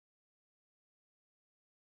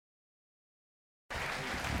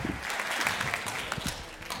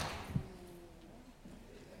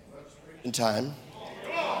in time.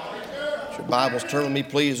 Your Bibles, turn with me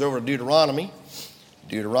please over to Deuteronomy.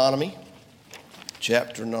 Deuteronomy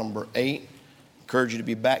chapter number 8. Encourage you to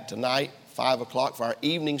be back tonight, 5 o'clock for our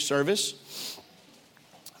evening service.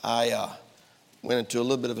 I went into a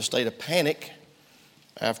little bit of a state of panic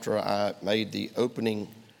after I made the opening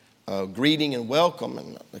greeting and welcome,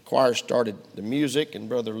 and the choir started the music and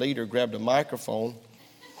Brother Leader grabbed a microphone.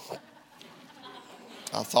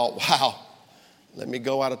 I thought, wow, let me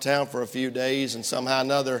go out of town for a few days, and somehow or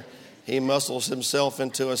another he muscles himself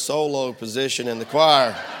into a solo position in the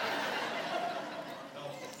choir.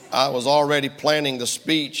 I was already planning the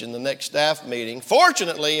speech in the next staff meeting.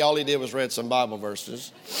 Fortunately, all he did was read some Bible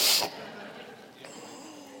verses.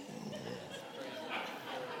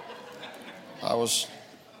 I was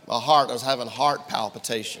having heart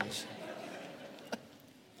palpitations.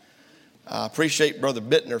 I appreciate Brother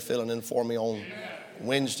Bittner filling in for me on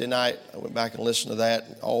Wednesday night. I went back and listened to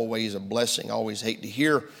that. Always a blessing. Always hate to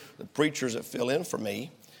hear the preachers that fill in for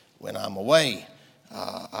me when I'm away.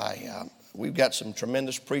 We've got some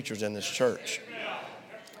tremendous preachers in this church.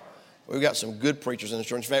 We've got some good preachers in this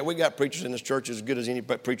church. In fact, we've got preachers in this church as good as any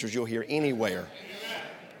preachers you'll hear anywhere.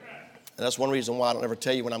 And that's one reason why I don't ever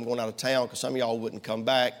tell you when I'm going out of town, because some of y'all wouldn't come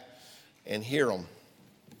back and hear them.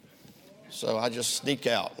 So I just sneak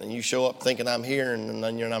out, and you show up thinking I'm here, and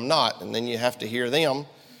then I'm not. And then you have to hear them,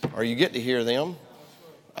 or you get to hear them.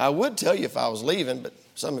 I would tell you if I was leaving, but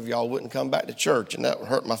some of y'all wouldn't come back to church, and that would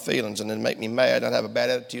hurt my feelings and then make me mad. I'd have a bad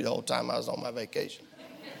attitude the whole time I was on my vacation.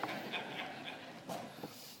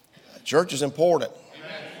 Church is important.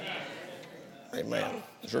 Amen.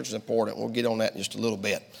 Church is important. We'll get on that in just a little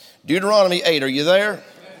bit. Deuteronomy 8, are you there?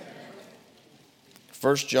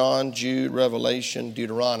 1 John, Jude, Revelation,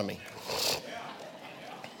 Deuteronomy.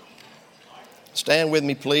 Stand with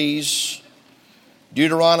me, please.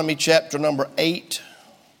 Deuteronomy chapter number 8.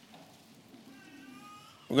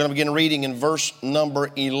 We're going to begin reading in verse number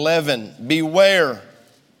 11. Beware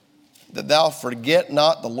that thou forget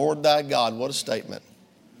not the Lord thy God. What a statement.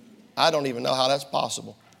 I don't even know how that's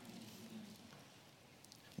possible.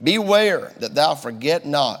 Beware that thou forget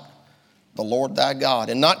not the Lord thy God,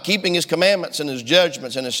 and not keeping his commandments and his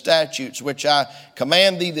judgments and his statutes, which I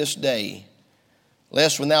command thee this day,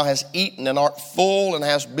 lest when thou hast eaten and art full and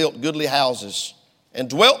hast built goodly houses and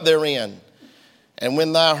dwelt therein, and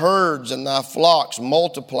when thy herds and thy flocks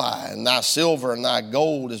multiply, and thy silver and thy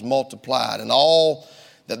gold is multiplied, and all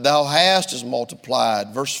that thou hast is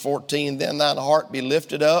multiplied. Verse 14, then thine heart be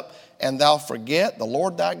lifted up, and thou forget the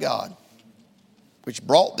Lord thy God, which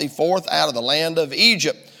brought thee forth out of the land of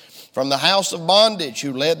Egypt, from the house of bondage,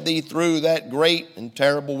 who led thee through that great and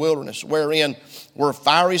terrible wilderness, wherein were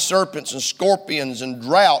fiery serpents and scorpions and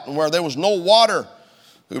drought, and where there was no water,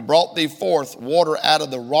 who brought thee forth water out of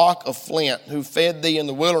the rock of flint, who fed thee in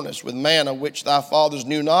the wilderness with manna, which thy fathers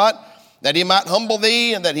knew not, that he might humble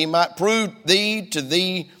thee, and that he might prove thee to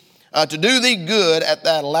do thee good at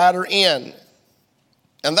thy latter end.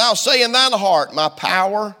 And thou say in thine heart, my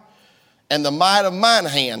power and the might of mine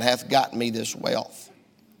hand hath gotten me this wealth.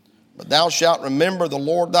 But thou shalt remember the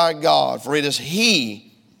Lord thy God, for it is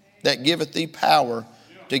he that giveth thee power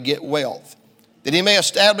to get wealth, that he may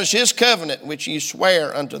establish his covenant, which he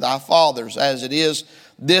sware unto thy fathers, as it is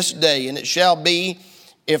this day. And it shall be,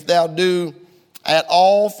 if thou do at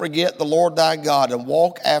all forget the Lord thy God, and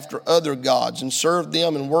walk after other gods, and serve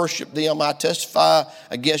them and worship them, I testify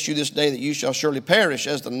against you this day that you shall surely perish,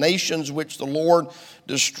 as the nations which the Lord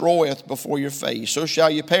destroyeth before your face. So shall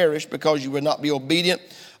you perish, because you would not be obedient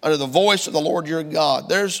unto the voice of the Lord your God.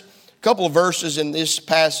 There's a couple of verses in this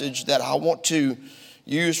passage that I want to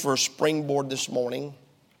use for a springboard this morning.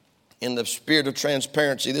 In the spirit of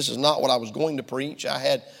transparency, this is not what I was going to preach. I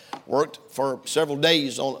had worked for several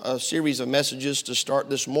days on a series of messages to start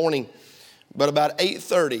this morning. But about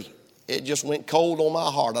 8:30, it just went cold on my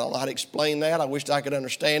heart. I don't know how to explain that. I wished I could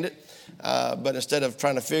understand it. But instead of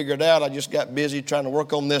trying to figure it out, I just got busy trying to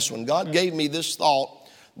work on this one. God gave me this thought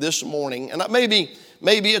this morning. And maybe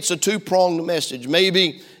it's a two-pronged message.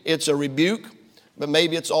 Maybe it's a rebuke, but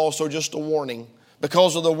maybe it's also just a warning.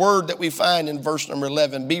 Because of the word that we find in verse number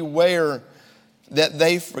 11, beware that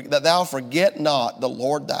thou forget not the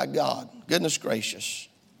Lord thy God. Goodness gracious.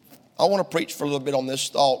 I want to preach for a little bit on this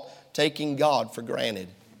thought, taking God for granted.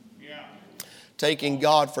 Yeah. Taking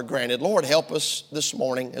God for granted. Lord, help us this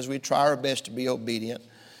morning as we try our best to be obedient.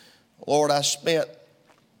 Lord, I spent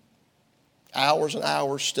hours and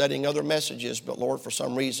hours studying other messages, but Lord, for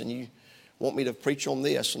some reason you want me to preach on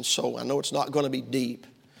this, and so I know it's not going to be deep.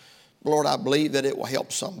 Lord, I believe that it will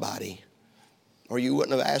help somebody, or you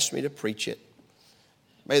wouldn't have asked me to preach it.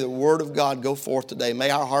 May the word of God go forth today. May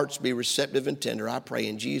our hearts be receptive and tender. I pray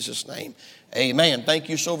in Jesus' name. Amen. Thank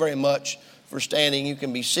you so very much for standing. You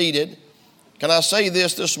can be seated. Can I say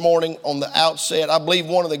this morning on the outset? I believe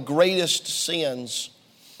one of the greatest sins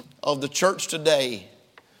of the church today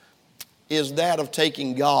is that of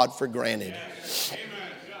taking God for granted.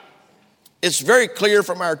 It's very clear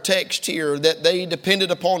from our text here that they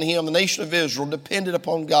depended upon Him. The nation of Israel depended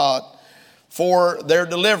upon God for their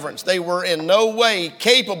deliverance. They were in no way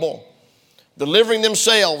capable of delivering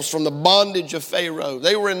themselves from the bondage of Pharaoh.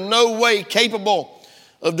 They were in no way capable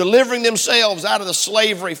of delivering themselves out of the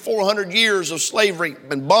slavery, 400 years of slavery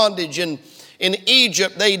and bondage in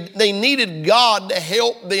Egypt. They needed God to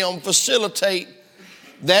help them facilitate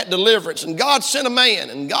that deliverance. And God sent a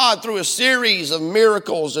man, and God, through a series of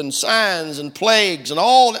miracles and signs and plagues and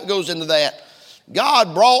all that goes into that,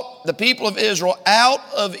 God brought the people of Israel out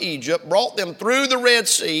of Egypt, brought them through the Red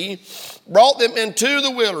Sea, brought them into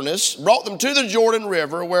the wilderness, brought them to the Jordan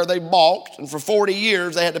River where they balked, and for 40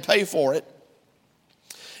 years they had to pay for it.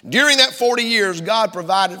 During that 40 years, God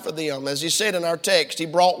provided for them. As He said in our text, He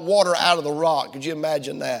brought water out of the rock. Could you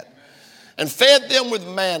imagine that? And fed them with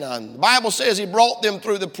manna. And the Bible says He brought them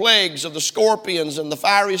through the plagues of the scorpions and the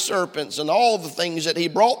fiery serpents and all the things that He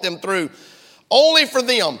brought them through, only for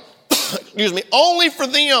them only for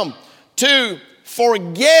them to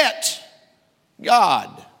forget God.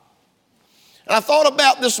 And I thought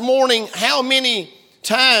about this morning how many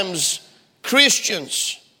times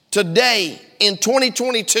Christians today in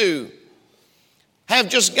 2022 have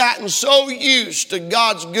just gotten so used to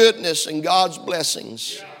God's goodness and God's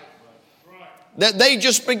blessings that they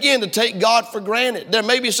just begin to take God for granted. There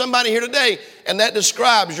may be somebody here today, and that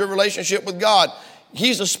describes your relationship with God.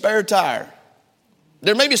 He's a spare tire.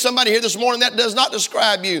 There may be somebody here this morning that does not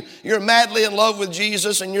describe you. You're madly in love with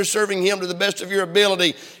Jesus and you're serving Him to the best of your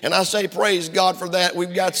ability. And I say praise God for that.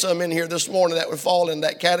 We've got some in here this morning that would fall in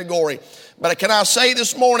that category. But can I say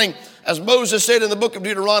this morning, as Moses said in the book of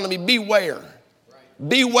Deuteronomy, beware.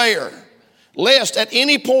 Beware, lest at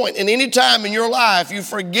any point in any time in your life you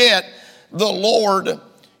forget the Lord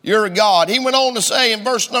your God. He went on to say in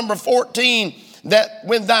verse number 14, that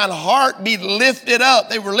when thine heart be lifted up,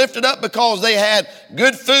 they were lifted up because they had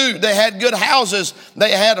good food, they had good houses, they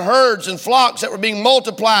had herds and flocks that were being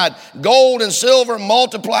multiplied, gold and silver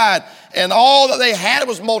multiplied, and all that they had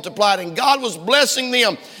was multiplied, and God was blessing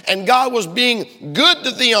them, and God was being good to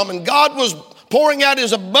them, and God was pouring out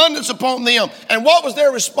His abundance upon them. And what was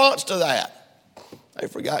their response to that? They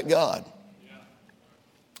forgot God.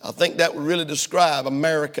 I think that would really describe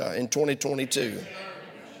America in 2022.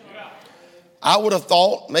 I would have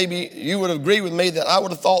thought, maybe you would agree with me, that I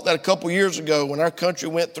would have thought that a couple years ago when our country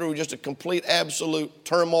went through just a complete absolute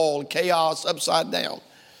turmoil, chaos, upside down,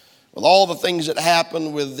 with all the things that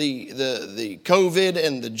happened with the COVID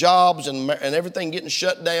and the jobs and everything getting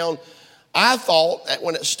shut down, I thought that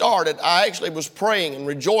when it started, I actually was praying and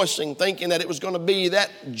rejoicing, thinking that it was going to be that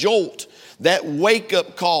jolt, that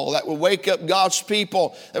wake-up call that would wake up God's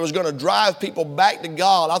people, that was going to drive people back to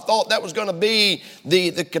God. I thought that was going to be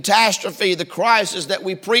the catastrophe, the crisis that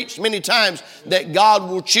we preached many times that God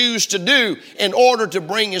will choose to do in order to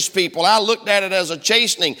bring His people. I looked at it as a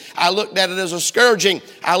chastening. I looked at it as a scourging.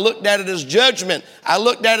 I looked at it as judgment. I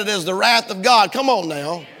looked at it as the wrath of God. Come on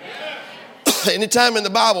now. Anytime in the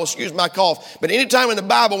Bible, excuse my cough, but anytime in the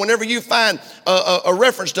Bible, whenever you find a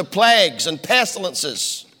reference to plagues and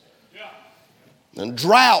pestilences and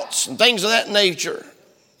droughts and things of that nature,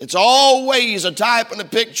 it's always a type and a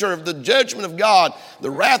picture of the judgment of God,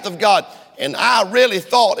 the wrath of God. And I really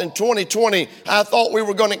thought in 2020, I thought we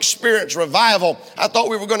were going to experience revival. I thought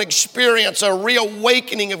we were going to experience a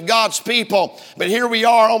reawakening of God's people. But here we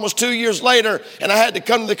are almost 2 years later, and I had to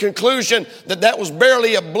come to the conclusion that that was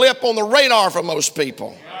barely a blip on the radar for most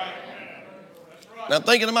people. And I'm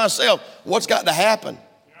thinking to myself, what's got to happen?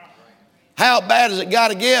 How bad has it got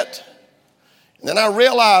to get? And then I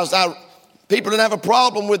realized people didn't have a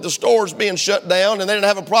problem with the stores being shut down, and they didn't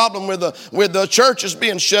have a problem with the churches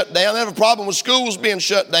being shut down. They didn't have a problem with schools being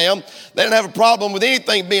shut down. They didn't have a problem with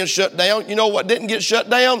anything being shut down. You know what didn't get shut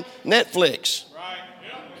down? Netflix.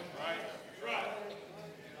 Right.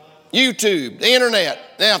 YouTube, the internet.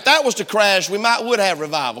 Now, if that was to crash, we would have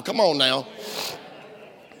revival. Come on now.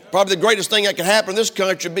 Probably the greatest thing that could happen in this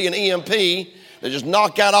country would be an EMP that just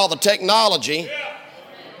knock out all the technology.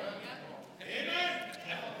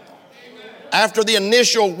 After the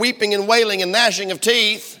initial weeping and wailing and gnashing of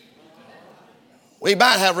teeth, we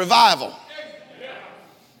might have revival.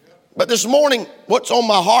 But this morning, what's on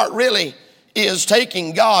my heart really is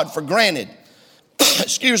taking God for granted.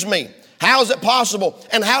 Excuse me. How is it possible?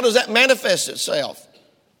 And how does that manifest itself?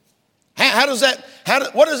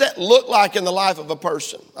 What does that look like in the life of a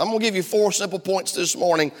person? I'm going to give you 4 simple points this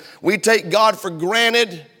morning. We take God for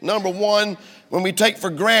granted. Number 1, when we take for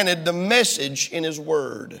granted the message in His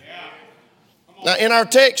Word. Now, in our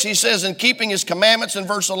text, He says, in keeping His commandments in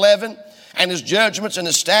verse 11, and His judgments and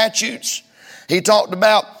His statutes. He talked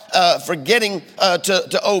about forgetting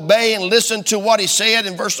to obey and listen to what He said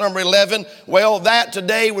in verse number 11. Well, that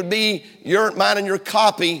today would be mine and your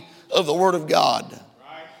copy of the Word of God.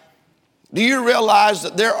 Right. Do you realize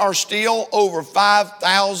that there are still over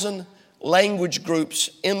 5,000 language groups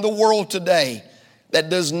in the world today that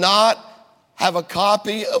does not have a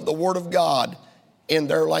copy of the Word of God in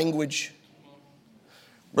their language?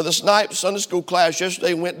 Brother Snipes' Sunday school class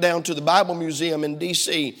yesterday went down to the Bible Museum in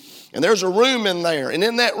D.C., and there's a room in there. And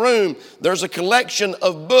in that room, there's a collection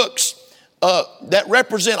of books that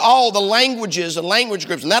represent all the languages and language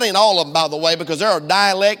groups. And that ain't all of them, by the way, because there are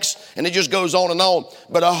dialects, and it just goes on and on.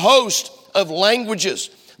 But a host of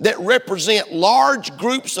languages that represent large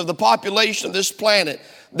groups of the population of this planet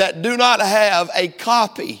that do not have a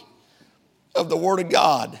copy of the Word of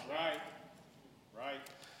God. Right.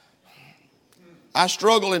 I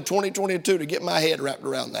struggle in 2022 to get my head wrapped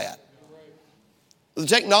around that. The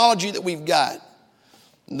technology that we've got,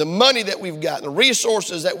 the money that we've got, the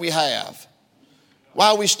resources that we have,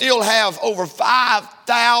 while we still have over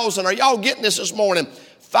 5,000, are y'all getting this morning?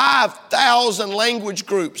 5,000 language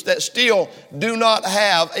groups that still do not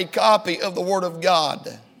have a copy of the Word of God.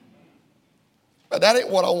 But that ain't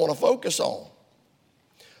what I want to focus on.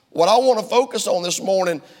 What I want to focus on this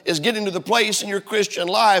morning is getting to the place in your Christian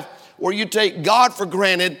life where you take God for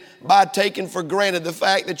granted by taking for granted the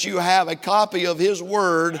fact that you have a copy of His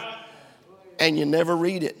Word and you never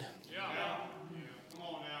read it.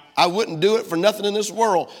 I wouldn't do it for nothing in this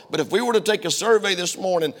world. But if we were to take a survey this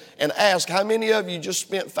morning and ask how many of you just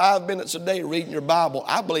spent 5 minutes a day reading your Bible,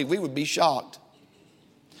 I believe we would be shocked.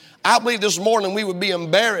 I believe this morning we would be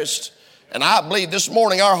embarrassed. And I believe this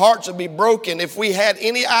morning our hearts would be broken if we had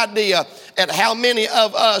any idea at how many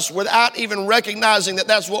of us, without even recognizing that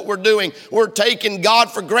that's what we're doing, we're taking God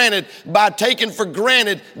for granted by taking for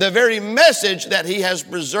granted the very message that He has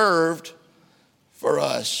preserved for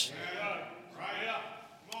us.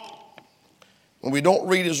 When we don't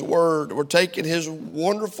read His Word, we're taking His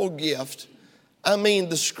wonderful gift. I mean,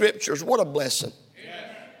 the Scriptures, what a blessing.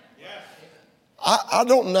 I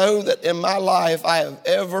don't know that in my life I have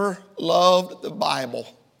ever loved the Bible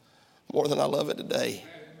more than I love it today.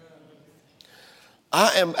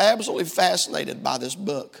 I am absolutely fascinated by this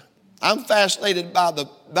book. I'm fascinated by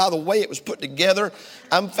the way it was put together.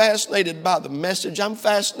 I'm fascinated by the message. I'm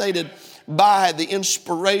fascinated by the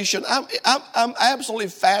inspiration. I'm absolutely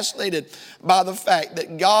fascinated by the fact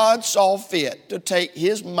that God saw fit to take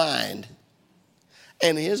His mind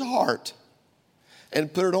and His heart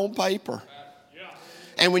and put it on paper.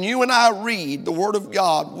 And when you and I read the Word of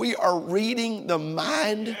God, we are reading the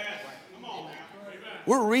mind.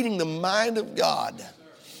 We're reading the mind of God.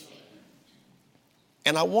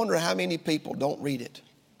 And I wonder how many people don't read it.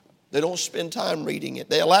 They don't spend time reading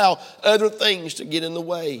it. They allow other things to get in the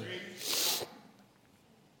way.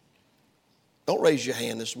 Don't raise your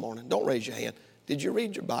hand this morning. Don't raise your hand. Did you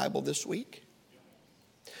read your Bible this week?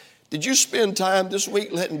 Did you spend time this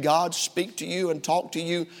week letting God speak to you and talk to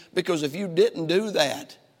you? Because if you didn't do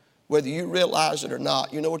that, whether you realize it or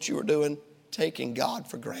not, you know what you were doing? Taking God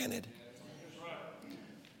for granted.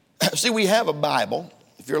 See, we have a Bible.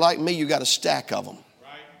 If you're like me, you got a stack of them.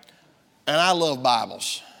 And I love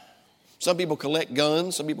Bibles. Some people collect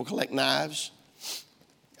guns. Some people collect knives.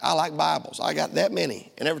 I like Bibles. I got that many.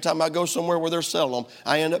 And every time I go somewhere where they're selling them,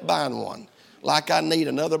 I end up buying one. Like I need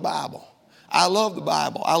another Bible. I love the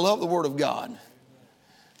Bible. I love the Word of God.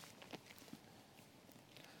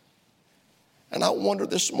 And I wonder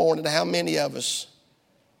this morning how many of us,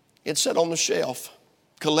 it's set on the shelf,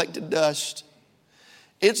 collected dust.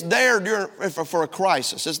 It's there for a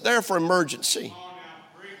crisis. It's there for emergency.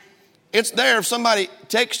 It's there if somebody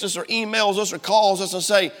texts us or emails us or calls us and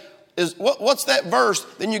say, what's that verse?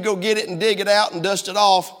 Then you go get it and dig it out and dust it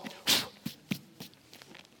off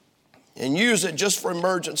and use it just for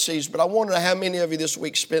emergencies. But I wonder how many of you this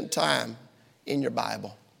week spent time in your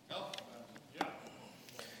Bible.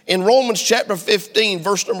 In Romans chapter 15,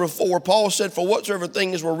 verse number 4, Paul said, for whatsoever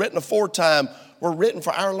things were written aforetime were written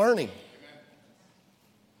for our learning,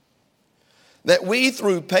 that we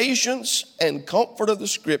through patience and comfort of the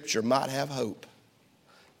Scripture might have hope.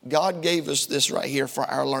 God gave us this right here for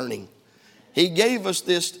our learning. He gave us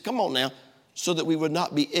this, come on now, so that we would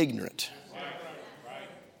not be ignorant.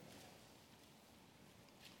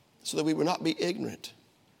 So that we would not be ignorant.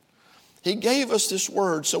 He gave us this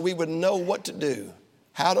word so we would know what to do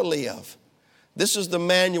how to live. This is the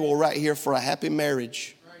manual right here for a happy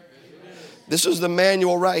marriage. This is the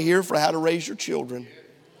manual right here for how to raise your children.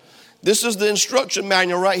 This is the instruction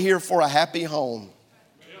manual right here for a happy home.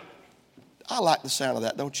 I like the sound of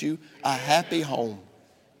that, don't you? A happy home.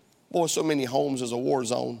 Boy, so many homes is a war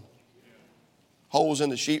zone. Holes in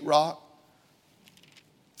the sheetrock.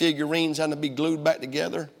 Figurines having to be glued back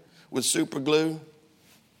together with super glue.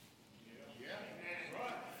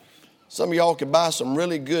 Some of y'all could buy some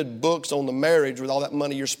really good books on the marriage with all that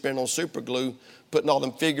money you're spending on super glue, putting all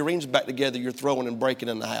them figurines back together you're throwing and breaking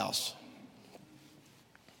in the house.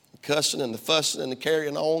 Cussing and the fussing and the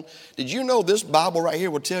carrying on. Did you know this Bible right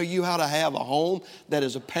here will tell you how to have a home that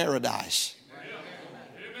is a paradise?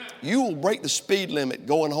 You will break the speed limit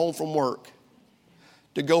going home from work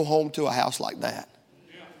to go home to a house like that.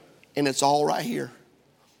 And it's all right here.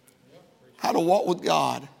 How to walk with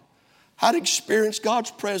God. How to experience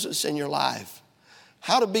God's presence in your life.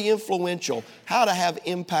 How to be influential. How to have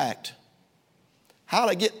impact. How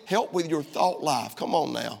to get help with your thought life. Come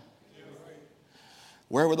on now.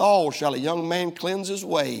 Wherewithal shall a young man cleanse his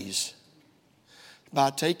ways, by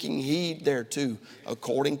taking heed thereto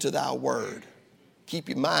according to thy word. Keep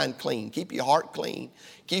your mind clean. Keep your heart clean.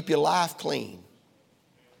 Keep your life clean.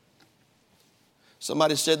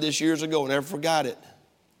 Somebody said this years ago, never forgot it.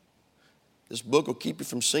 This book will keep you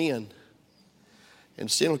from sin,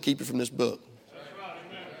 and sin will keep you from this book.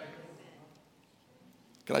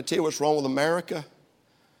 Can I tell you what's wrong with America?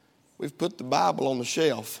 We've put the Bible on the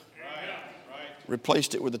shelf,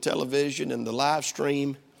 replaced it with the television and the live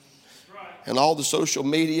stream and all the social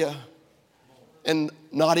media, and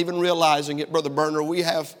not even realizing it, Brother Berner, we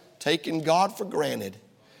have taken God for granted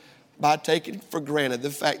by taking for granted the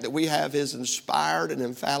fact that we have His inspired and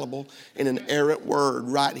infallible and inerrant word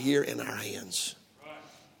right here in our hands.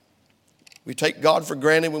 We take God for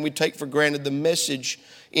granted when we take for granted the message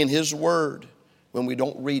in His word when we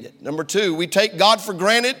don't read it. Number two, we take God for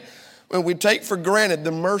granted when we take for granted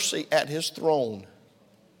the mercy at His throne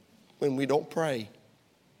when we don't pray.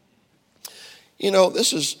 You know,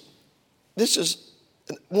 this is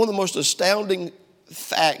one of the most astounding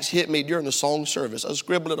facts hit me during the song service. I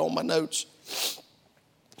scribbled it on my notes.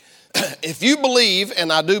 If you believe,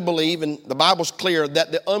 and I do believe, and the Bible's clear,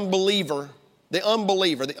 that the unbeliever,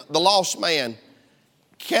 the lost man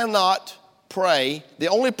cannot pray. The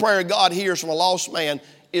only prayer God hears from a lost man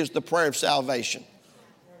is the prayer of salvation.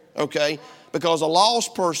 Okay? Because a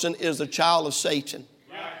lost person is a child of Satan.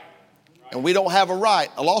 And we don't have a right,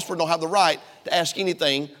 a lost person don't have the right to ask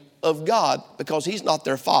anything of God because He's not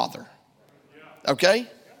their Father. Okay?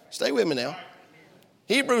 Stay with me now.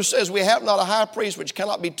 Hebrews says we have not a high priest which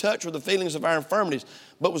cannot be touched with the feelings of our infirmities,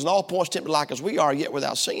 but was in all points tempted like as we are, yet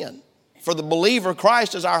without sin. For the believer,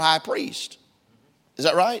 Christ is our high priest. Is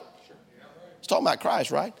that right? It's talking about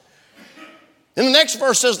Christ, right? And the next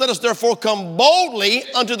verse says, let us therefore come boldly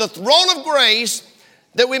unto the throne of grace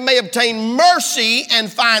that we may obtain mercy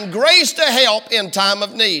and find grace to help in time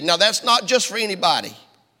of need. Now that's not just for anybody.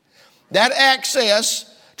 That access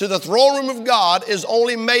to the throne room of God is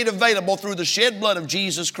only made available through the shed blood of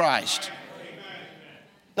Jesus Christ.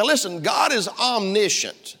 Now listen, God is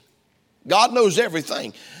omniscient. God knows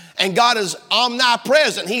everything. And God is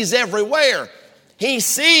omnipresent. He's everywhere. He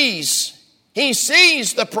sees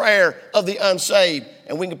the prayer of the unsaved.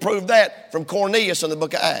 And we can prove that from Cornelius in the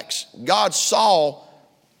book of Acts. God saw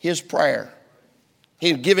his prayer.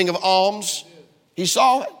 His giving of alms. He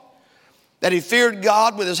saw it. That he feared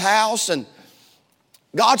God with his house, and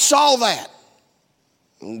God saw that.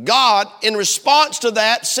 God, in response to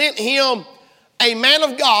that, sent him a man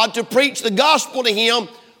of God to preach the gospel to him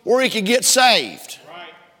where he could get saved.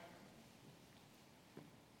 Right.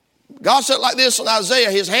 God said it like this in Isaiah,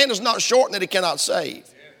 His hand is not shortened that He cannot save.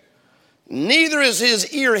 Neither is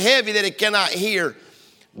His ear heavy that He cannot hear.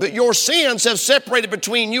 But your sins have separated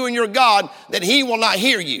between you and your God that He will not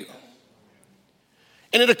hear you.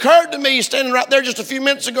 And it occurred to me standing right there just a few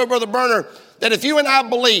minutes ago, Brother Berner, that if you and I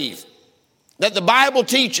believe that the Bible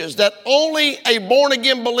teaches that only a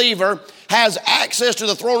born-again believer has access to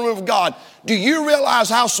the throne room of God, do you realize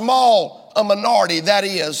how small a minority that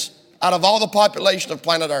is out of all the population of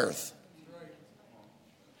planet Earth?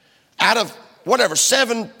 Out of whatever,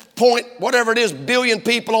 7 point whatever it is billion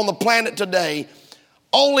people on the planet today,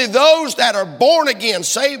 only those that are born again,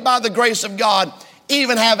 saved by the grace of God,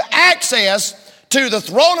 even have access to the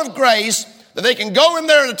throne of grace that they can go in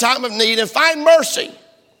there in a time of need and find mercy.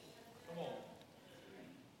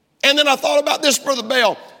 And then I thought about this, Brother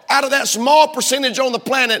Bell. Out of that small percentage on the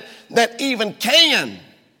planet that even can,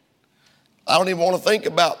 I don't even want to think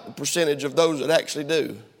about the percentage of those that actually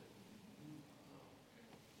do.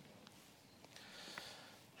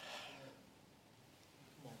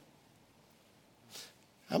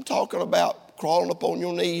 I'm talking about crawling up on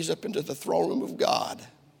your knees up into the throne room of God.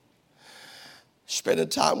 Spending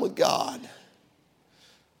time with God.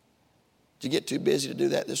 Did you get too busy to do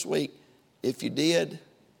that this week? If you did,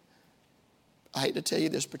 I hate to tell you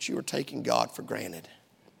this, but you are taking God for granted.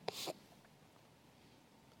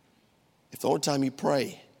 If the only time you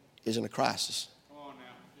pray is in a crisis.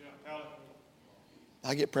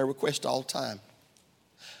 I get prayer requests all the time.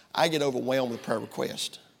 I get overwhelmed with prayer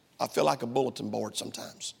requests. I feel like a bulletin board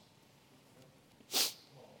sometimes.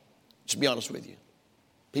 Just be honest with you.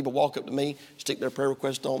 People walk up to me, stick their prayer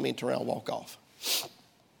request on me, and turn around and walk off.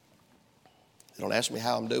 They don't ask me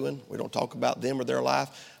how I'm doing. We don't talk about them or their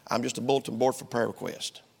life. I'm just a bulletin board for prayer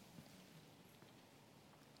requests.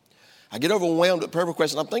 I get overwhelmed with prayer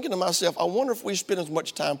requests, and I'm thinking to myself, I wonder if we spend as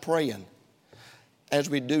much time praying as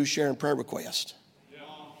we do sharing prayer requests.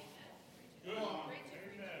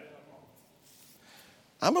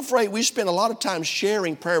 I'm afraid we spend a lot of time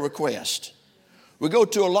sharing prayer requests. We go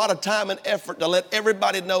to a lot of time and effort to let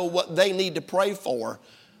everybody know what they need to pray for.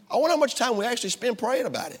 I wonder how much time we actually spend praying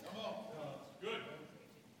about it.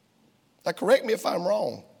 Now, correct me if I'm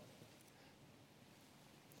wrong.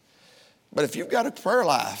 But if you've got a prayer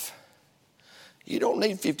life, you don't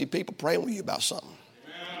need 50 people praying with you about something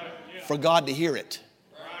for God to hear it.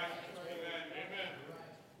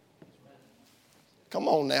 Come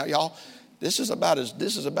on now, y'all. This is about as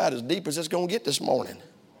deep as it's going to get this morning.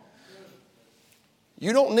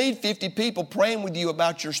 You don't need 50 people praying with you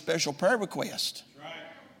about your special prayer request.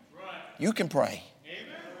 You can pray.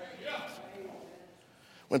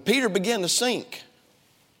 When Peter began to sink,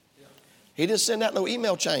 he didn't send out no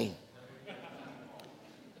email chain.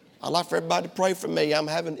 I'd like for everybody to pray for me. I'm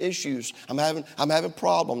having issues. I'm having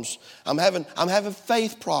problems. I'm having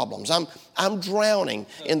faith problems. I'm drowning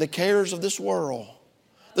in the cares of this world.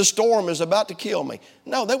 The storm is about to kill me.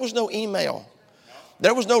 No, there was no email.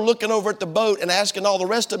 There was no looking over at the boat and asking all the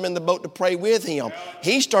rest of them in the boat to pray with him.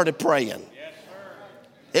 He started praying.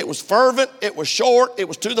 It was fervent. It was short. It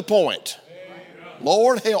was to the point.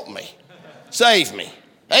 Lord, help me. Save me.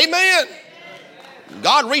 Amen.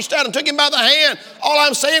 God reached out and took him by the hand. All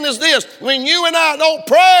I'm saying is this. When you and I don't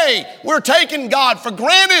pray, we're taking God for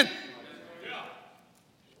granted.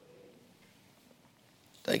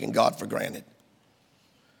 Taking God for granted.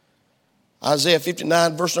 Isaiah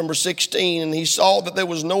 59, verse number 16, and he saw that there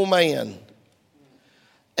was no man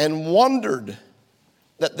and wondered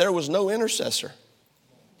that there was no intercessor.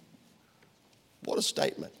 What a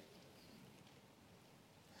statement.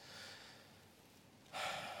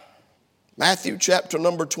 Matthew chapter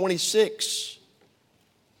number 26,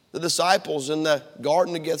 the disciples in the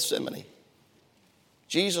Garden of Gethsemane.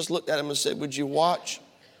 Jesus looked at him and said, would you watch?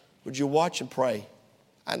 Would you watch and pray?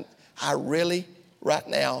 I really, right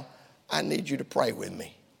now, I need you to pray with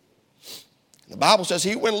me. The Bible says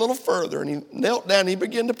he went a little further and he knelt down and he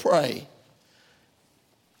began to pray.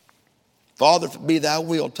 Father, if it be thy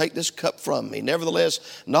will, take this cup from me. Nevertheless,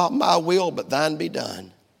 not my will, but thine be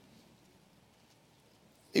done.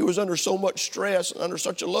 He was under so much stress and under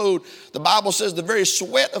such a load. The Bible says the very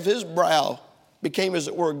sweat of his brow became, as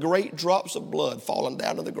it were, great drops of blood falling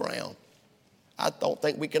down to the ground. I don't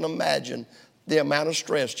think we can imagine the amount of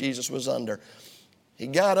stress Jesus was under. He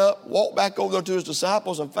got up, walked back over there to his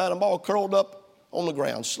disciples and found them all curled up on the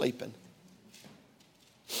ground sleeping.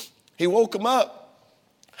 He woke them up.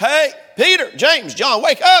 Hey, Peter, James, John,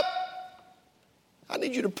 wake up. I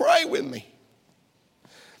need you to pray with me.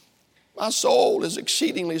 My soul is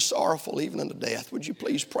exceedingly sorrowful even unto death. Would you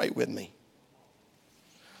please pray with me?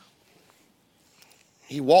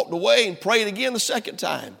 He walked away and prayed again the second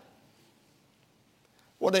time.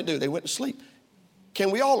 What did they do? They went to sleep. Can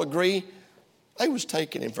we all agree they was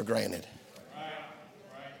taking him for granted?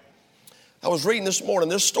 I was reading this morning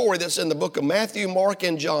this story that's in the book of Matthew, Mark,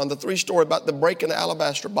 and John, the three story about the breaking the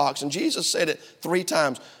alabaster box. And Jesus said it 3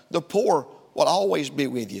 times. The poor will always be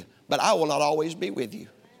with you, but I will not always be with you.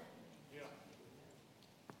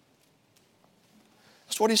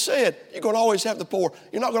 That's what he said. You're going to always have the poor.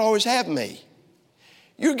 You're not going to always have me.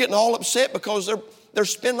 You're getting all upset because they're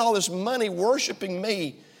spending all this money worshiping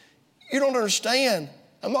me. You don't understand.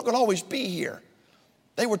 I'm not going to always be here.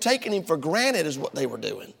 They were taking him for granted is what they were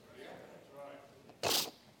doing.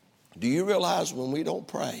 Do you realize when we don't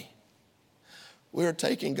pray, we're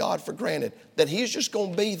taking God for granted, that he's just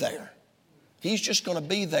going to be there. He's just going to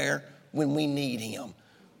be there when we need him.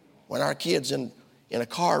 When our kid's in a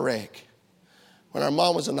car wreck, when our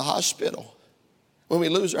mom was in the hospital, when we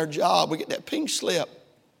lose our job, we get that pink slip.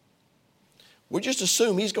 We just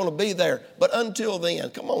assume he's going to be there. But until then,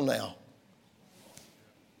 come on now.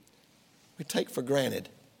 We take for granted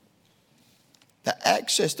the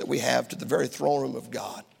access that we have to the very throne room of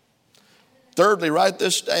God. Thirdly, write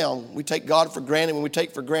this down. We take God for granted when we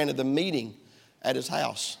take for granted the meeting at his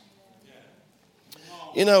house.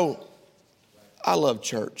 You know, I love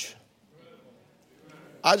church.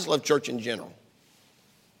 I just love church in general.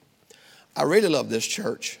 I really love this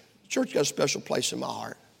church. Church got a special place in my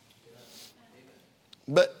heart.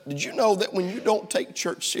 But did you know that when you don't take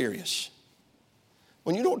church serious,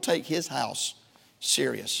 when you don't take his house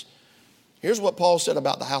serious, here's what Paul said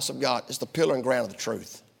about the house of God. It's the pillar and ground of the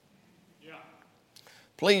truth. Yeah.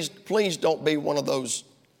 Please don't be one of those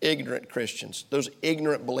ignorant Christians, those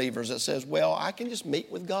ignorant believers that says, well, I can just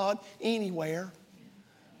meet with God anywhere.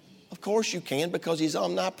 Of course you can, because he's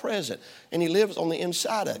omnipresent and he lives on the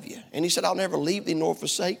inside of you. And he said, I'll never leave thee nor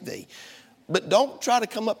forsake thee. But don't try to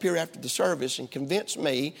come up here after the service and convince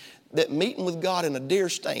me that meeting with God in a deer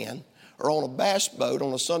stand or on a bass boat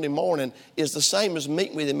on a Sunday morning is the same as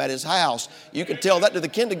meeting with him at his house. You can tell that to the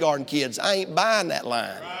kindergarten kids. I ain't buying that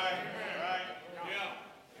line.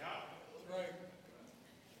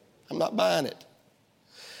 I'm not buying it.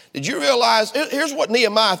 Did you realize, here's what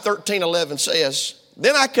Nehemiah 13:11 says.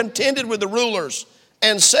 Then I contended with the rulers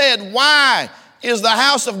and said, why is the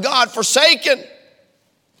house of God forsaken?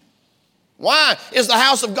 Why is the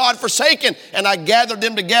house of God forsaken? And I gathered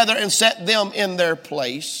them together and set them in their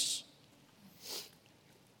place.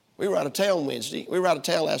 We were out of town Wednesday. We were out of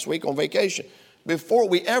town last week on vacation. Before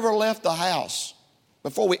we ever left the house,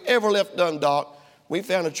 before we ever left Dundalk, we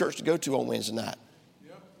found a church to go to on Wednesday night.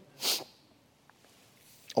 Yep.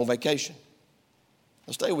 On vacation.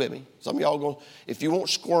 Now stay with me. Some of y'all going, if you won't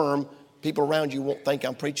squirm, people around you won't think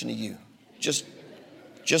I'm preaching to you. Just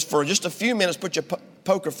for a few minutes, put your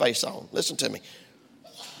poker face on. Listen to me.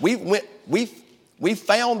 We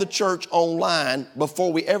found the church online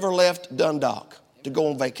before we ever left Dundalk to go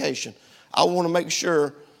on vacation. I want to make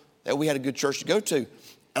sure that we had a good church to go to. And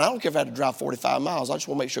I don't care if I had to drive 45 miles. I just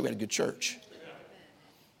want to make sure we had a good church.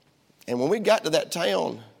 And when we got to that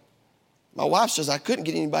town, my wife says, I couldn't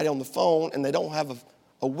get anybody on the phone and they don't have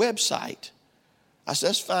a website. I said,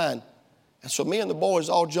 that's fine. And so me and the boys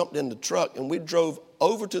all jumped in the truck and we drove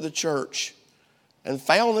over to the church and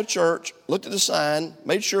found the church, looked at the sign,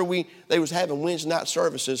 made sure they was having Wednesday night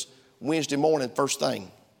services Wednesday morning first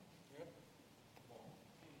thing.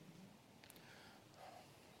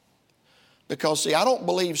 Because, see, I don't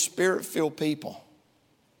believe spirit-filled people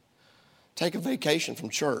take a vacation from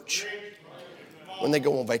church when they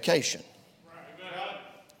go on vacation.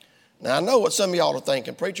 Now, I know what some of y'all are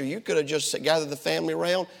thinking. Preacher, you could have just gathered the family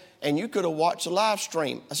around and you could have watched the live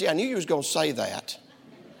stream. See, I knew you was going to say that.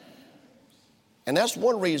 And that's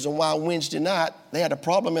one reason why Wednesday night they had a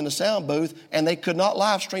problem in the sound booth and they could not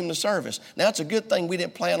live stream the service. Now, it's a good thing we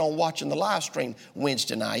didn't plan on watching the live stream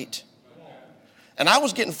Wednesday night. And I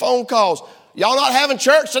was getting phone calls. Y'all not having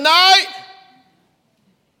church tonight?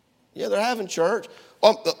 Yeah, they're having church.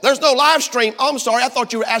 There's no live stream. Oh, I'm sorry. I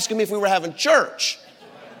thought you were asking me if we were having church.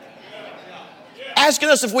 Asking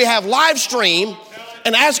us if we have live stream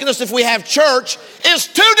and asking us if we have church is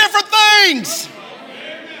two different things.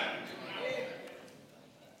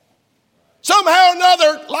 Somehow or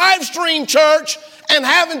another, live stream church and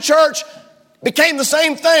having church became the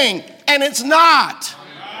same thing, and it's not.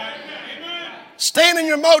 Staying in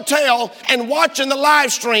your motel and watching the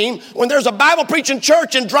live stream when there's a Bible preaching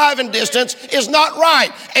church in driving distance is not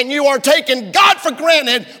right. And you are taking God for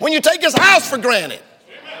granted when you take his house for granted.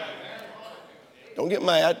 Don't get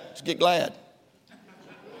mad, just get glad.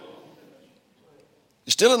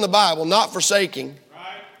 It's still in the Bible, not forsaking.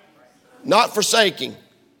 Not forsaking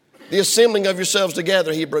the assembling of yourselves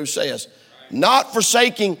together, Hebrews says. Not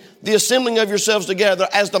forsaking the assembling of yourselves together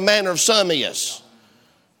as the manner of some is.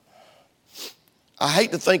 I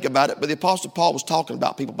hate to think about it, but the Apostle Paul was talking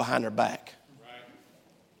about people behind their back.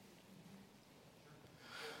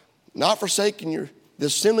 Not forsaking the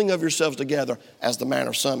assembling of yourselves together as the manner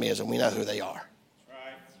of some is, and we know who they are.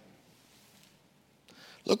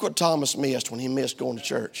 Look what Thomas missed when he missed going to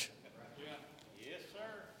church.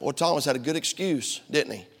 Boy, Thomas had a good excuse,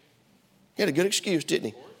 didn't he? He had a good excuse,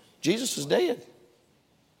 didn't he? Jesus is dead.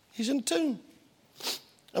 He's in the tomb.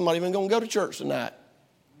 I'm not even going to go to church tonight.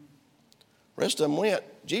 The rest of them went.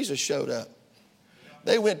 Jesus showed up.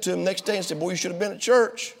 They went to him next day and said, boy, you should have been at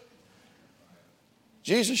church.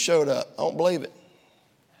 Jesus showed up. I don't believe it.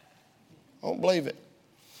 I don't believe it.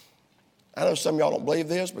 I know some of y'all don't believe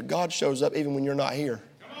this, but God shows up even when you're not here.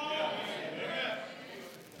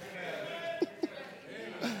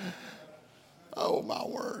 Oh, my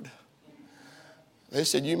word. They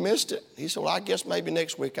said, you missed it. He said, well, I guess maybe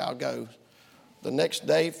next week I'll go. The next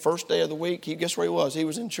day, first day of the week, guess where he was? He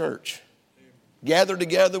was in church. Gathered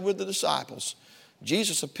together with the disciples.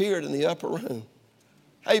 Jesus appeared in the upper room.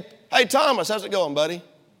 Hey, Thomas, how's it going, buddy?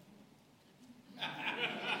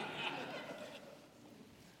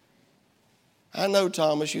 I know,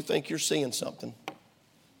 Thomas, you think you're seeing something.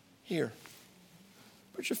 Here,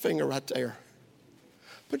 put your finger right there.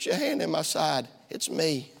 Put your hand in my side. It's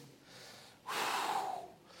me.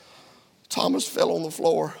 Thomas fell on the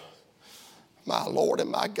floor. My Lord and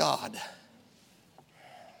my God.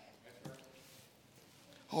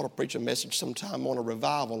 I ought to preach a message sometime on a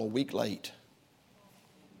revival a week late.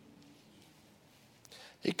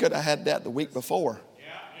 He could have had that the week before.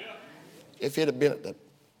 If it had been at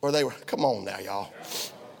where they were. Come on now, y'all.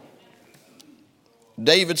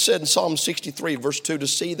 David said in Psalm 63, verse 2, to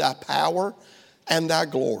see thy power and thy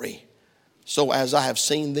glory, so as I have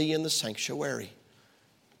seen thee in the sanctuary.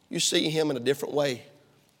 You see him in a different way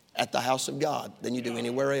at the house of God than you do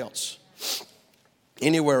anywhere else.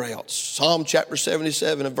 Anywhere else. Psalm chapter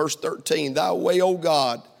 77 and verse 13, thy way, O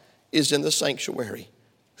God, is in the sanctuary.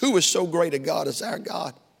 Who is so great a God as our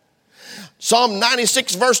God? Psalm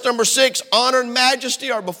 96 verse number 6, honor and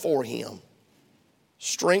majesty are before him.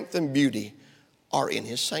 Strength and beauty are in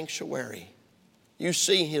his sanctuary. You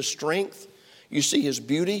see his strength, you see his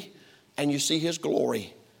beauty, and you see his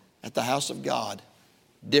glory at the house of God,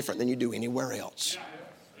 different than you do anywhere else.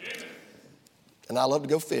 And I love to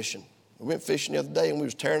go fishing. We went fishing the other day and we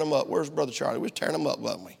was tearing them up. Where's Brother Charlie? We was tearing them up,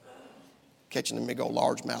 wasn't we? Catching them big old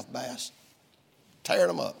largemouth bass. Tearing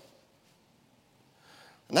them up.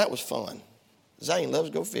 And that was fun. Zane loves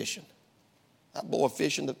to go fishing. That boy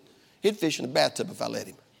he'd fish in the bathtub if I let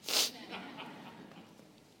him.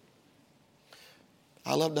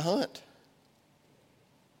 I love to hunt.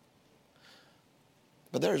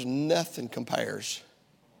 But there's nothing compares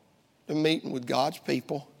to meeting with God's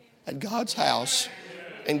people at God's house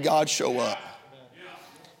and God show up.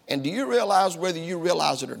 And do you realize, whether you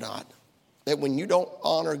realize it or not, that when you don't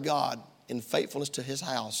honor God in faithfulness to his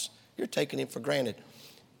house, you're taking him for granted.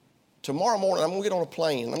 Tomorrow morning, I'm going to get on a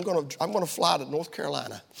plane. I'm going to fly to North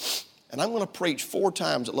Carolina. And I'm going to preach 4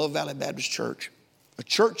 times at Love Valley Baptist Church, a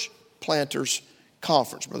church planters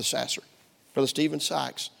conference, Brother Sasser. Brother Stephen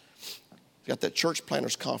Sykes. He's got that church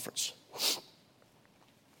planters conference.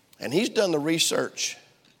 And he's done the research.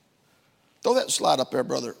 Throw that slide up there,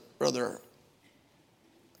 Brother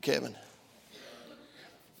Kevin.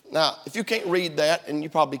 Now, if you can't read that, and you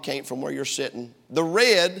probably can't from where you're sitting, the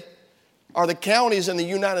red are the counties in the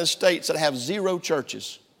United States that have 0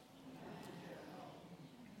 churches.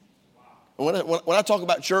 When I talk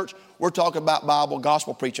about church, we're talking about Bible,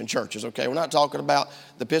 gospel preaching churches, okay? We're not talking about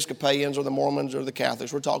the Episcopalians or the Mormons or the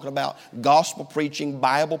Catholics. We're talking about gospel preaching,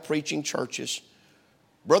 Bible preaching churches.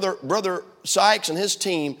 Brother Sykes and his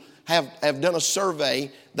team have done a survey.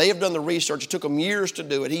 They have done the research. It took them years to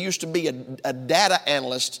do it. He used to be a data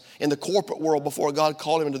analyst in the corporate world before God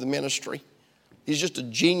called him into the ministry. He's just a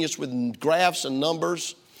genius with graphs and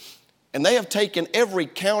numbers. And they have taken every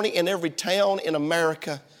county and every town in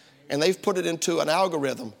America and they've put it into an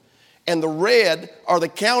algorithm. And the red are the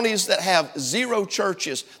counties that have 0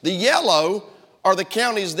 churches. The yellow are the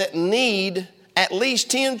counties that need at least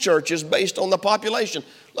 10 churches based on the population.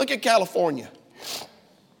 Look at California.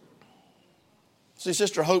 See,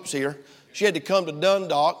 Sister Hope's here. She had to come to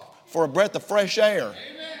Dundalk for a breath of fresh air. Amen.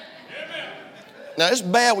 Now, it's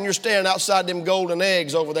bad when you're standing outside them golden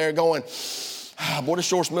eggs over there going, boy, this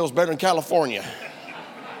sure smells better than California.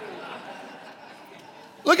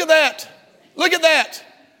 Look at that. Look at that.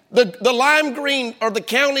 The lime green are the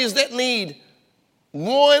counties that need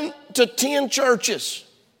 1 to 10 churches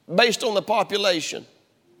based on the population.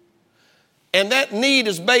 And that need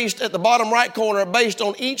is based at the bottom right corner, based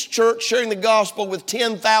on each church sharing the gospel with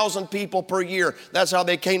 10,000 people per year. That's how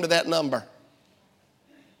they came to that number.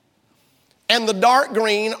 And the dark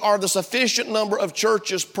green are the sufficient number of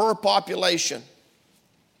churches per population.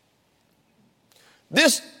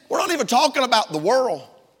 We're not even talking about the world.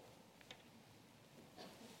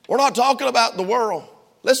 We're not talking about the world.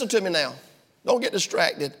 Listen to me now. Don't get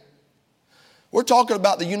distracted. We're talking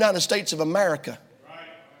about the United States of America.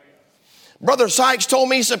 Brother Sykes told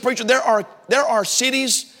me, he said, preacher, there are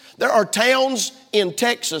cities, there are towns in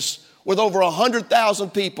Texas with over 100,000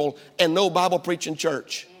 people and no Bible preaching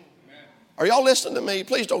church. Are y'all listening to me?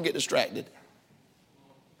 Please don't get distracted.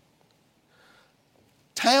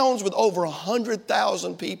 Towns with over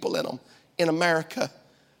 100,000 people in them in America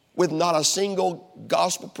with not a single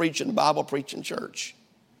gospel preaching, Bible preaching church.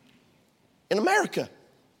 In America.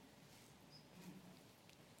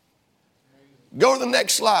 Go to the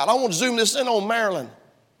next slide. I want to zoom this in on Maryland.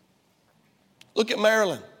 Look at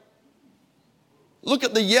Maryland. Look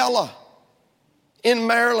at the yellow in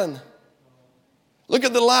Maryland. Look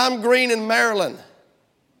at the lime green in Maryland.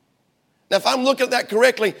 Now, if I'm looking at that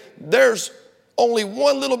correctly, there's only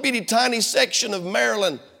one little bitty tiny section of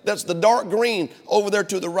Maryland that's the dark green over there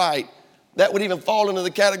to the right. That would even fall into the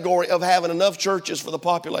category of having enough churches for the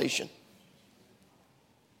population.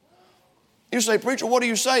 You say, preacher, what are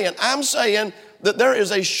you saying? I'm saying that there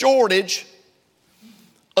is a shortage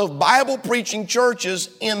of Bible preaching churches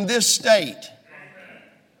in this state.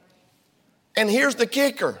 And here's the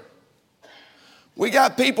kicker. We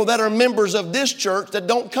got people that are members of this church that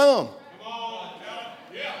don't come.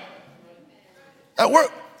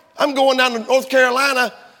 I'm going down to North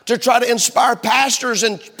Carolina to try to inspire pastors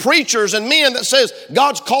and preachers and men that says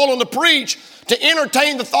God's calling to preach, to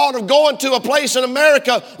entertain the thought of going to a place in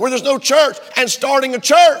America where there's no church and starting a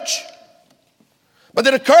church. But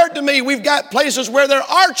it occurred to me, we've got places where there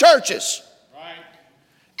are churches. Right.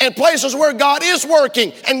 And places where God is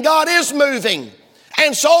working and God is moving.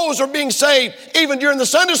 And souls are being saved even during the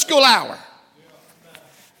Sunday school hour.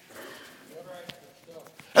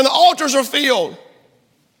 And the altars are filled.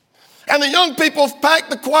 And the young people pack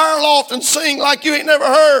the choir loft and sing like you ain't never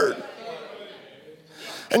heard.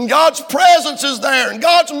 And God's presence is there, and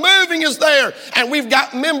God's moving is there. And we've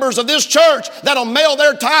got members of this church that'll mail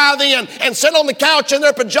their tithe in and sit on the couch in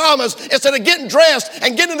their pajamas instead of getting dressed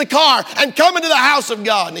and getting in the car and coming to the house of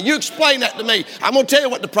God. Now, you explain that to me. I'm going to tell you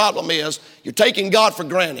what the problem is. You're taking God for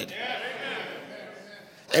granted.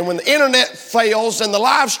 And when the internet fails and the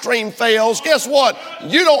live stream fails, guess what?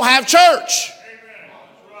 You don't have church.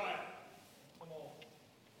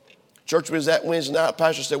 Church was that Wednesday night.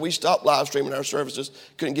 Pastor said, we stopped live streaming our services.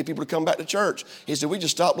 Couldn't get people to come back to church. He said, we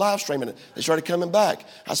just stopped live streaming it. They started coming back.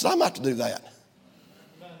 I said, I'm about to do that.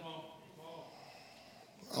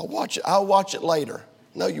 I'll watch it later.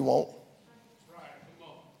 No, you won't.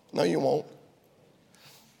 No, you won't.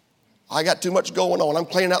 I got too much going on. I'm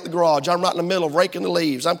cleaning out the garage. I'm right in the middle of raking the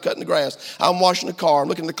leaves. I'm cutting the grass. I'm washing the car. I'm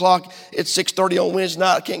looking at the clock. It's 6:30 on Wednesday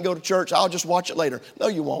night. I can't go to church. I'll just watch it later. No,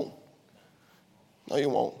 you won't. No, you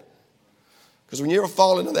won't. Because when you ever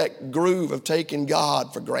fall into that groove of taking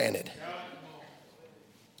God for granted.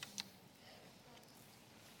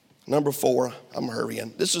 Number 4, I'm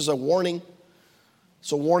hurrying. This is a warning.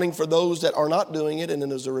 It's a warning for those that are not doing it, and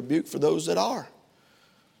it is a rebuke for those that are.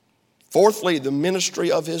 Fourthly, the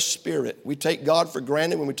ministry of His Spirit. We take God for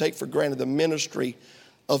granted when we take for granted the ministry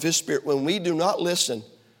of His Spirit. When we do not listen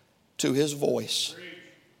to His voice.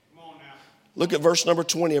 Look at verse number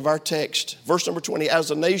 20 of our text. Verse number 20, as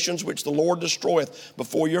the nations which the Lord destroyeth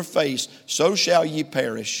before your face, so shall ye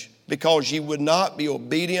perish, because ye would not be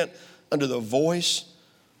obedient unto the voice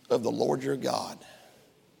of the Lord your God.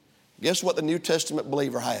 Guess what the New Testament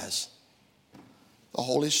believer has? The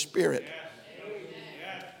Holy Spirit.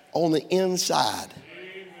 On the inside.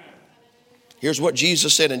 Here's what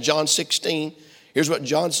Jesus said in John 16. Here's what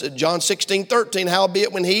John said, John 16:13.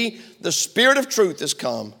 Howbeit when He, the Spirit of truth, is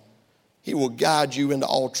come, He will guide you into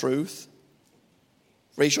all truth.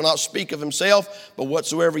 For He shall not speak of Himself, but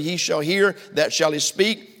whatsoever ye shall hear, that shall He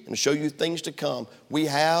speak, and show you things to come. We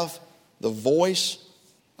have the voice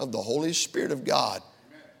of the Holy Spirit of God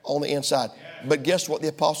on the inside. But guess what the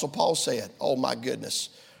Apostle Paul said? Oh my goodness.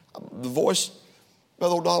 The voice,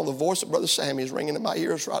 Brother O'Donnell, the voice of Brother Sammy is ringing in my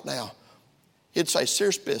ears right now. He'd say,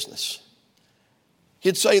 serious business.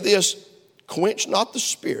 He'd say this, quench not the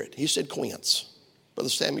Spirit. He said quench. Brother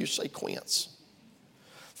Samuel used to say quench.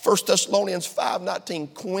 1 Thessalonians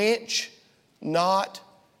 5:19, quench not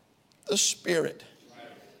the Spirit.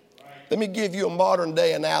 Let me give you a modern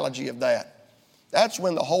day analogy of that. That's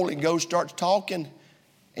when the Holy Ghost starts talking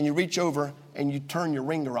and you reach over and you turn your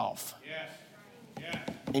ringer off.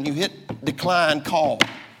 And you hit decline call.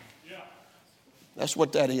 That's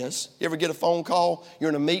what that is. You ever get a phone call? You're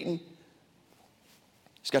in a meeting.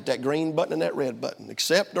 It's got that green button and that red button.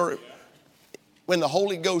 Accept or... When the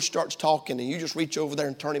Holy Ghost starts talking and you just reach over there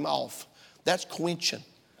and turn Him off, that's quenching.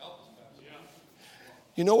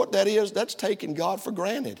 You know what that is? That's taking God for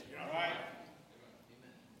granted.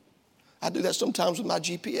 I do that sometimes with my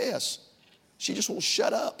GPS. She just won't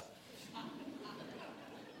shut up.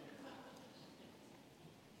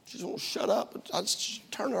 She just won't shut up. I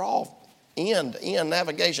just turn her off. End,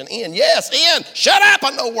 navigation, end. Yes, end. Shut up.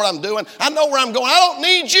 I know what I'm doing. I know where I'm going. I don't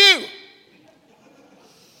need you.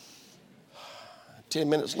 10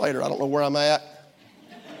 minutes later, I don't know where I'm at.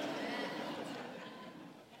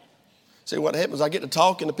 See, what happens, I get to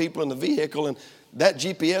talking to people in the vehicle, and that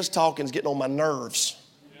GPS talking is getting on my nerves.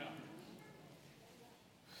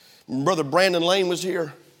 When Brother Brandon Lane was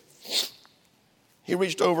here, he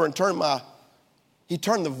reached over and turned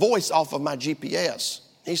the voice off of my GPS.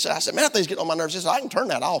 I said, man, that thing's getting on my nerves. He said, I can turn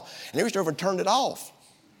that off. And he reached over and turned it off.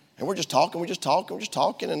 And we're just talking,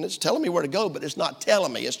 and it's telling me where to go, but it's not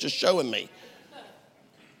telling me, it's just showing me.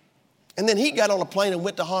 And then he got on a plane and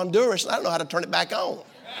went to Honduras, and I don't know how to turn it back on.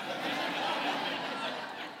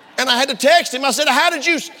 And I had to text him. I said, how did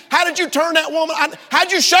you turn that woman?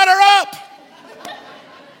 How'd you shut her up?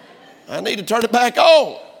 I need to turn it back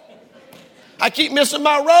on. I keep missing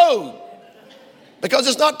my road because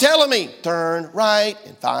it's not telling me, turn right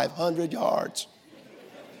in 500 yards.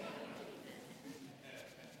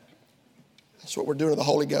 That's what we're doing to the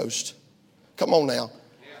Holy Ghost. Come on now.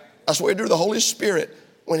 That's what we do to the Holy Spirit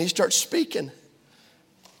when he starts speaking.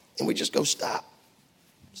 And we just go, stop.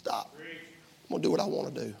 I'm going to do what I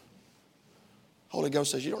want to do. Holy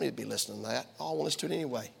Ghost says, you don't need to be listening to that. I want to listen to it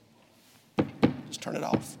anyway. Just turn it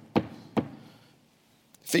off.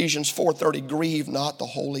 Ephesians 4:30, grieve not the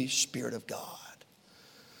Holy Spirit of God.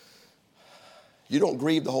 You don't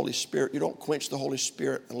grieve the Holy Spirit. You don't quench the Holy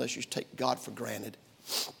Spirit unless you take God for granted.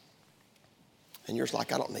 And you're just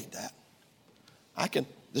like, I don't need that.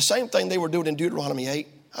 The same thing they were doing in Deuteronomy 8.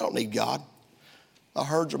 I don't need God. My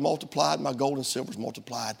herds are multiplied. My gold and silver is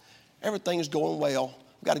multiplied. Everything is going well.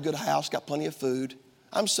 I've got a good house, got plenty of food.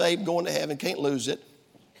 I'm saved, going to heaven, can't lose it.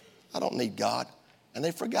 I don't need God. And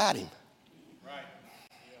they forgot him. Right.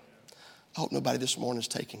 I hope nobody this morning is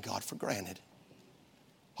taking God for granted.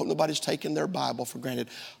 Hope nobody's taking their Bible for granted.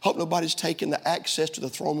 Hope nobody's taking the access to the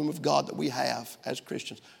throne room of God that we have as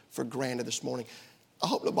Christians for granted this morning. I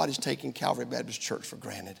hope nobody's taking Calvary Baptist Church for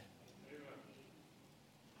granted.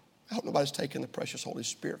 I hope nobody's taking the precious Holy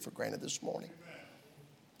Spirit for granted this morning.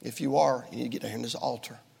 If you are, you need to get down here in this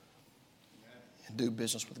altar and do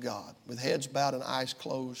business with God. With heads bowed and eyes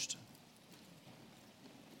closed.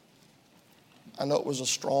 I know it was a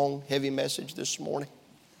strong, heavy message this morning.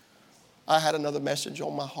 I had another message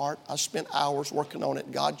on my heart. I spent hours working on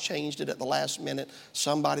it. God changed it at the last minute.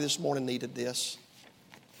 Somebody this morning needed this.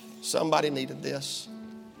 Somebody needed this.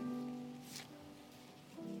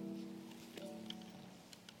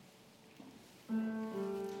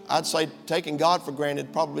 I'd say taking God for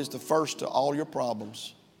granted probably is the first to all your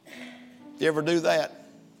problems. If you ever do that,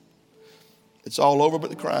 it's all over but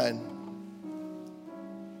the crying.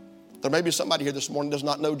 There may be somebody here this morning who does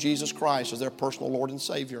not know Jesus Christ as their personal Lord and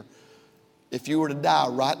Savior. If you were to die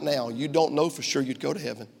right now, you don't know for sure you'd go to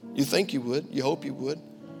heaven. You think you would. You hope you would.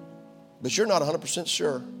 But you're not 100%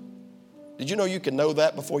 sure. Did you know you can know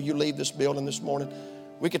that before you leave this building this morning?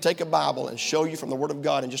 We could take a Bible and show you from the Word of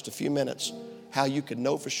God in just a few minutes how you could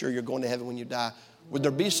know for sure you're going to heaven when you die. Would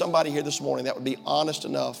there be somebody here this morning that would be honest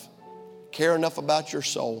enough, care enough about your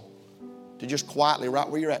soul, to just quietly, right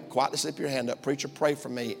where you're at, quietly slip your hand up. Preacher, pray for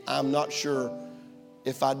me. I'm not sure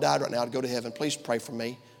if I died right now to go to heaven. Please pray for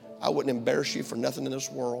me. I wouldn't embarrass you for nothing in this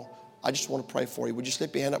world. I just want to pray for you. Would you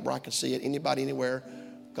slip your hand up where I can see it? Anybody, anywhere?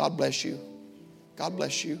 God bless you. God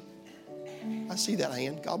bless you. I see that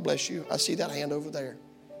hand. God bless you. I see that hand over there.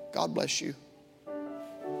 God bless you.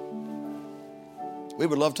 We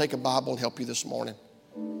would love to take a Bible and help you this morning.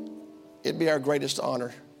 It'd be our greatest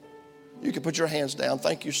honor. You can put your hands down.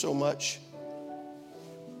 Thank you so much.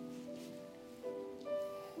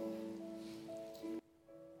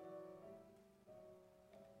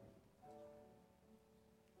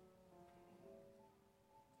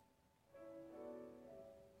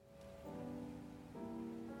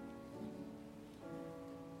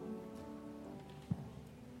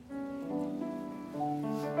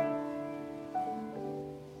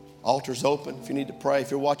 Altar's open. If you need to pray,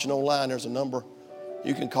 if you're watching online, there's a number.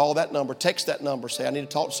 You can call that number, text that number, say, I need to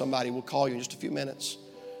talk to somebody. We'll call you in just a few minutes.